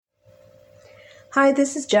Hi,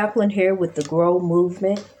 this is Jacqueline here with the Grow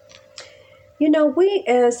Movement. We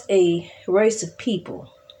as a race of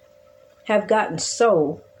people have gotten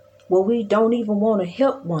so well, we don't even want to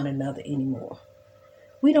help one another anymore.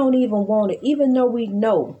 We don't even want to, even though we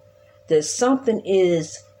know that something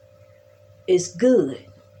is good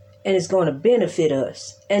and it's going to benefit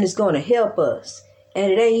us and it's going to help us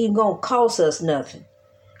and it ain't even going to cost us nothing.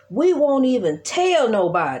 We won't even tell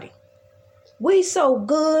nobody. We so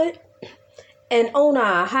good and on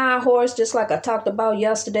our high horse, just like I talked about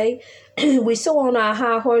yesterday. We so on our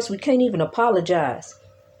high horse, we can't even apologize.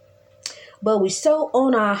 But we so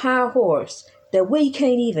on our high horse that we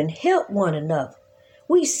can't even help one another.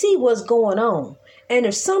 We see what's going on. And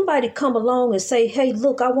if somebody come along and say, hey,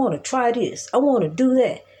 look, I want to try this. I want to do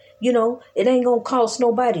that. It ain't going to cost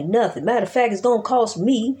nobody nothing. Matter of fact, it's going to cost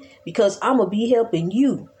me because I'm going to be helping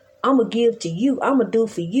you. I'm going to give to you. I'm going to do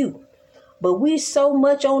for you. But we so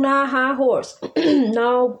much on our high horse.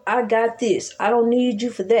 No, I got this. I don't need you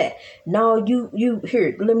for that. No, you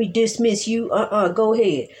here. Let me dismiss you. Go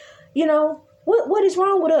ahead. What is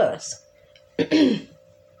wrong with us?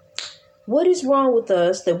 What is wrong with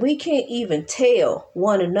us that we can't even tell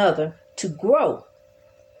one another to grow?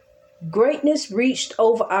 Greatness reached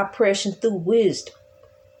over oppression through wisdom.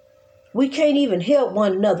 We can't even help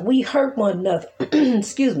one another. We hurt one another.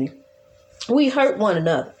 Excuse me. We hurt one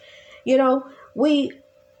another. We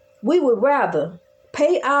would rather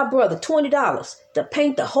pay our brother $20 to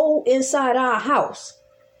paint the hole inside our house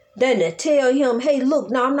than to tell him, hey, look,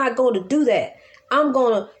 no, I'm not going to do that. I'm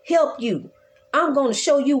going to help you. I'm going to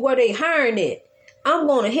show you where they hiring it. I'm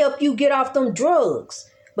going to help you get off them drugs.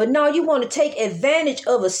 But no, you want to take advantage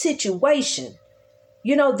of a situation.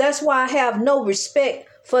 That's why I have no respect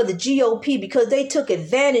for the GOP, because they took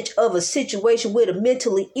advantage of a situation with a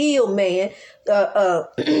mentally ill man,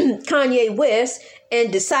 Kanye West,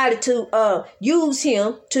 and decided to use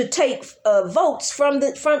him to take votes from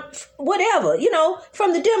the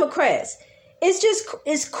Democrats.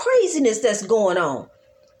 It's craziness that's going on.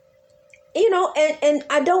 And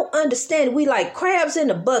I don't understand. We like crabs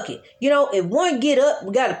in a bucket. If one get up,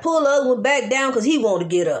 we got to pull the other one back down because he want to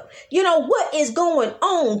get up. What is going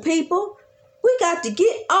on, people? We got to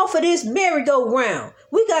get off of this merry-go-round.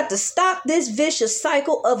 We got to stop this vicious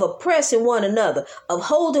cycle of oppressing one another, of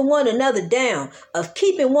holding one another down, of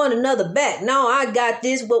keeping one another back. Now I got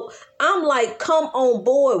this, but I'm like, come on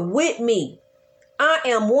board with me. I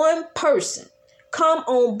am one person. Come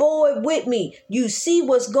on board with me. You see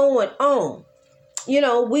what's going on.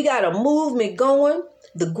 We got a movement going.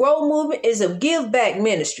 The Grow Movement is a give back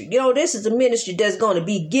ministry. This is a ministry that's going to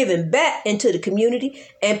be given back into the community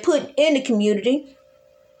and put in the community.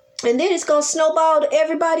 And then it's going to snowball to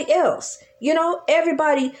everybody else.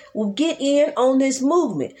 Everybody will get in on this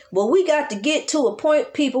movement. Well, we got to get to a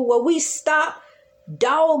point, people, where we stop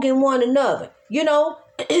dogging one another.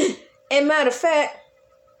 And matter of fact,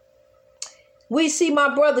 we see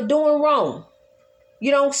my brother doing wrong,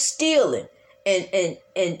 stealing and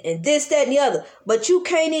this, that, and the other. But you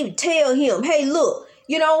can't even tell him, hey, look,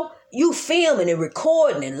 you filming and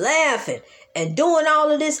recording and laughing and doing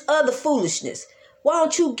all of this other foolishness. Why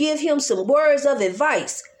don't you give him some words of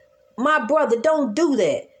advice? My brother, don't do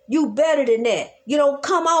that. You better than that.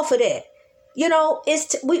 Come off of that.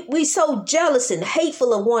 We so jealous and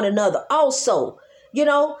hateful of one another also,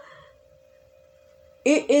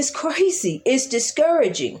 It is crazy. It's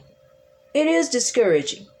discouraging. It is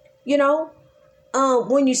discouraging.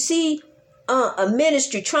 When you see a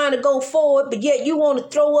ministry trying to go forward, but yet you want to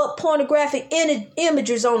throw up pornographic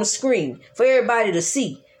images on the screen for everybody to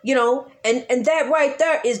see, and that right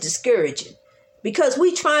there is discouraging, because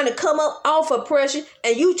we trying to come up off oppression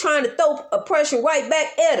and you trying to throw oppression right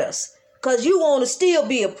back at us because you want to still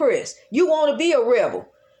be oppressed. You want to be a rebel.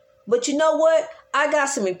 But you know what? I got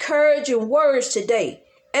some encouraging words today,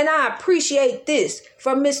 and I appreciate this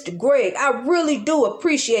from Mr. Greg. I really do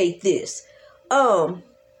appreciate this.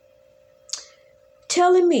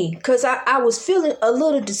 Telling me, because I was feeling a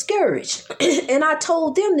little discouraged, and I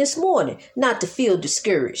told them this morning not to feel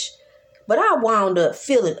discouraged. But I wound up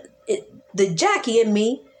feeling it, the Jackie in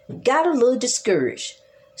me got a little discouraged.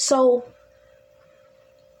 So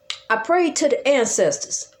I prayed to the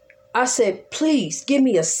ancestors. I said, please give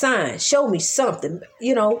me a sign. Show me something,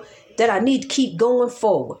 that I need to keep going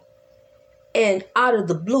forward. And out of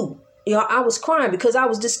the blue, I was crying because I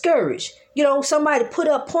was discouraged. Somebody put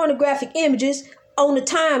up pornographic images on the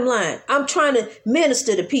timeline. I'm trying to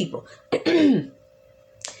minister to people. And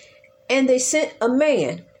they sent a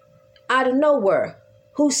man out of nowhere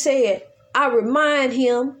who said, I remind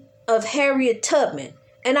him of Harriet Tubman.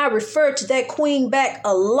 And I refer to that queen back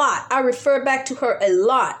a lot. I refer back to her a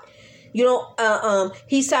lot.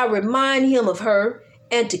 He said, I remind him of her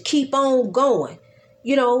and to keep on going.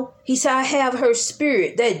 He said, I have her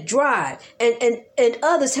spirit, that drive. And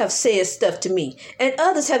others have said stuff to me. And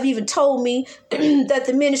others have even told me that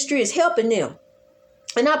the ministry is helping them.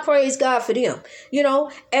 And I praise God for them,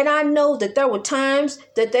 and I know that there were times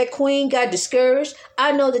that queen got discouraged.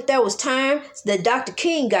 I know that there was times that Dr.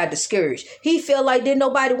 King got discouraged. He felt like didn't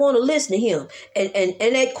nobody want to listen to him. And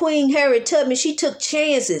that Queen Harriet Tubman, she took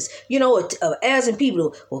chances, of asking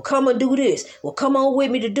people, well, come and do this. Well, come on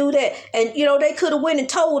with me to do that. And, they could have went and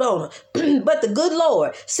told on her. But the good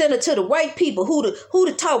Lord sent her to the right people who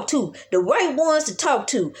to talk to, the right ones to talk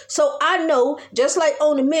to. So I know, just like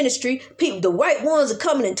on the ministry, people, the right ones are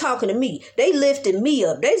coming and talking to me. They lifted me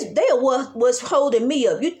up. They are what was holding me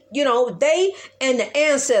up. They and the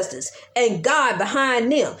ancestors and God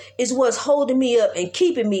behind them is what's holding me up and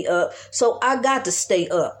keeping me up. So I got to stay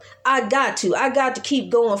up. I got to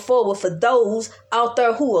keep going forward for those out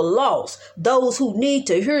there who are lost, those who need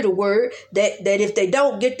to hear the word, that if they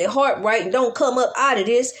don't get their heart right and don't come up out of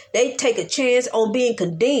this, they take a chance on being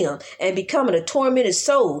condemned and becoming a tormented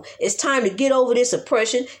soul. It's time to get over this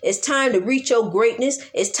oppression. It's time to reach your greatness.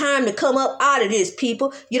 It's time to come up out of this,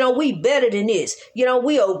 people. We better than this.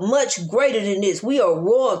 We are much greater than this. We are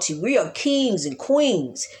royalty. We are kings and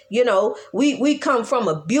queens. We come from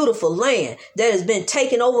a beautiful land that has been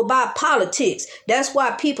taken over by politics. That's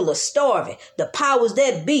why people are starving. The powers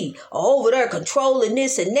that be are over there controlling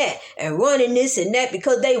this and that and running this and that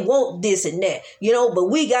because they want this and that. But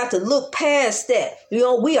we got to look past that.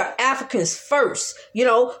 We are Africans first. We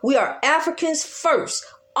are Africans first.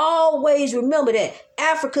 Always remember that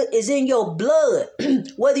Africa is in your blood.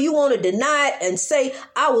 Whether you want to deny it and say,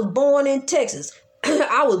 I was born in Texas,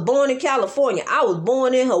 I was born in California, I was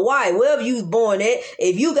born in Hawaii, wherever you was born at,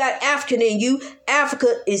 if you got African in you,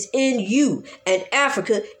 Africa is in you. And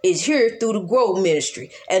Africa is here through the Grow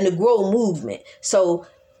Ministry and the Grow Movement. So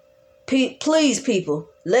please, people,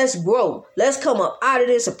 let's grow. Let's come up out of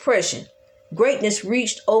this oppression. Greatness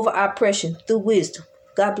reached over oppression through wisdom.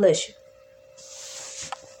 God bless you.